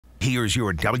Here's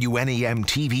your WNEM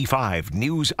TV5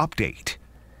 news update.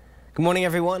 Good morning,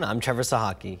 everyone. I'm Trevor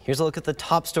Sahaki. Here's a look at the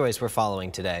top stories we're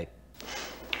following today.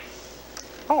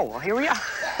 Oh, well, here we are.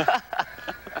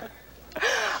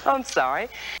 I'm sorry.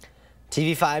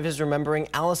 TV5 is remembering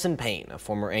Allison Payne, a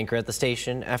former anchor at the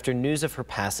station, after news of her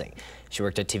passing. She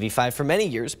worked at TV5 for many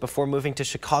years before moving to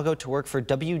Chicago to work for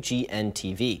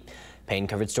WGN-TV. Payne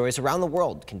covered stories around the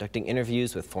world, conducting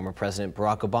interviews with former President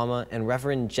Barack Obama and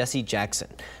Reverend Jesse Jackson.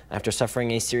 After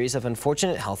suffering a series of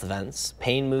unfortunate health events,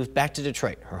 Payne moved back to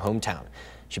Detroit, her hometown.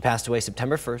 She passed away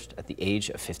September 1st at the age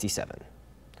of 57.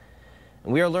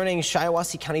 And we are learning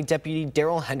Shiawassee County Deputy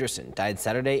Darrell Henderson died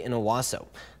Saturday in Owosso.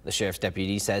 The sheriff's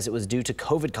deputy says it was due to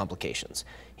COVID complications.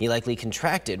 He likely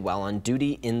contracted while on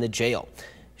duty in the jail.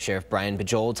 Sheriff Brian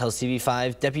Bajol tells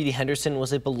TV5 Deputy Henderson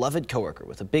was a beloved coworker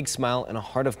with a big smile and a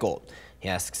heart of gold. He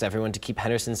asks everyone to keep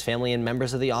Henderson's family and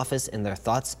members of the office in their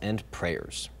thoughts and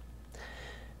prayers.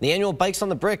 The annual Bikes on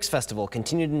the Bricks Festival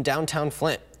continued in downtown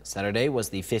Flint. Saturday was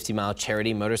the 50-mile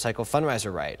charity motorcycle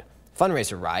fundraiser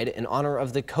ride in honor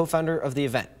of the co-founder of the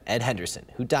event, Ed Henderson,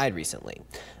 who died recently.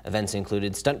 Events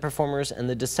included stunt performers and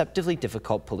the deceptively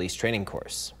difficult police training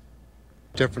course.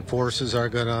 Different forces are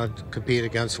going to compete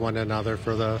against one another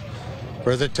for the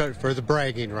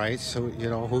bragging rights. So, you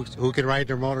know, who can ride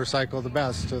their motorcycle the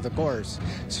best to the course.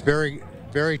 It's very,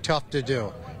 very tough to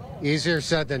do. Easier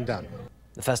said than done.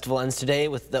 The festival ends today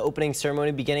with the opening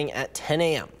ceremony beginning at 10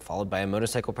 a.m., followed by a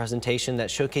motorcycle presentation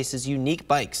that showcases unique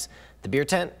bikes. The beer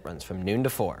tent runs from noon to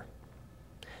 4.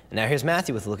 And now here's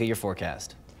Matthew with a look at your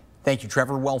forecast. Thank you,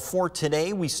 Trevor. Well, for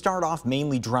today, we start off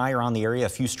mainly dry around the area, a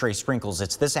few stray sprinkles.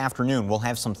 It's this afternoon. We'll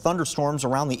have some thunderstorms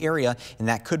around the area, and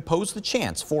that could pose the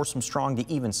chance for some strong to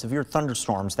even severe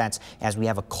thunderstorms. That's as we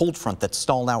have a cold front that's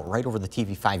stalled out right over the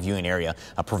TV5 viewing area,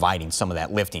 providing some of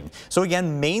that lifting. So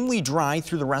again, mainly dry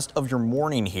through the rest of your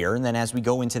morning here, and then as we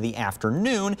go into the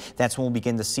afternoon, that's when we'll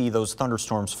begin to see those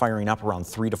thunderstorms firing up around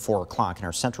 3 to 4 o'clock, and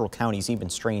our central counties even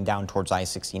straying down towards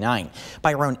I-69.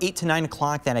 By around 8 to 9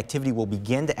 o'clock, that activity will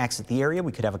begin to exit the area.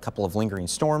 We could have a couple of lingering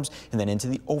storms, and then into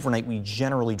the overnight we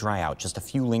generally dry out, just a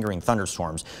few lingering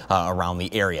thunderstorms around the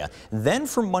area. Then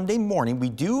for Monday morning, we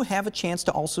do have a chance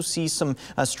to also see some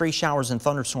stray showers and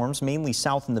thunderstorms, mainly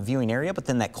south in the viewing area, but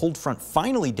then that cold front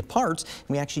finally departs, and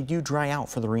we actually do dry out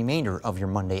for the remainder of your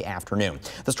Monday afternoon.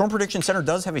 The Storm Prediction Center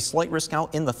does have a slight risk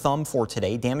out in the thumb for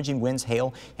today. Damaging winds,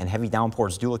 hail, and heavy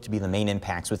downpours do look to be the main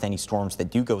impacts with any storms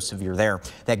that do go severe there.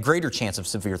 That greater chance of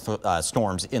severe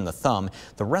storms in the thumb.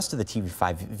 The rest of the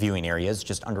TV5 viewing areas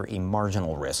just under a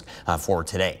marginal risk for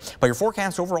today. But your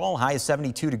forecast overall, high is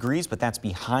 72 degrees, but that's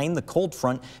behind the cold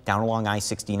front down along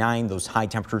I-69. Those high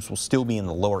temperatures will still be in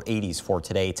the lower 80s for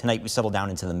today. Tonight we settle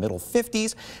down into the middle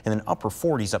 50s and then upper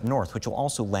 40s up north, which will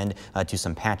also lend to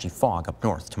some patchy fog up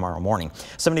north tomorrow morning.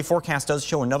 7-day forecast does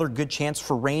show another good chance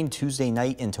for rain Tuesday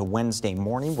night into Wednesday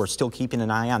morning. We're still keeping an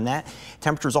eye on that.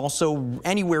 Temperatures also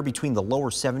anywhere between the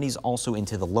lower 70s, also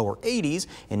into the lower 80s,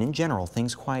 and in general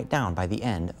things quiet down by the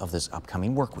end of this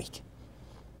upcoming work week.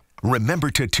 Remember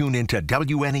to tune into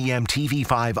WNEM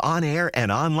TV5 on air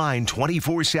and online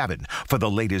 24/7 for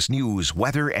the latest news,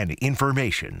 weather, and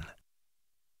information.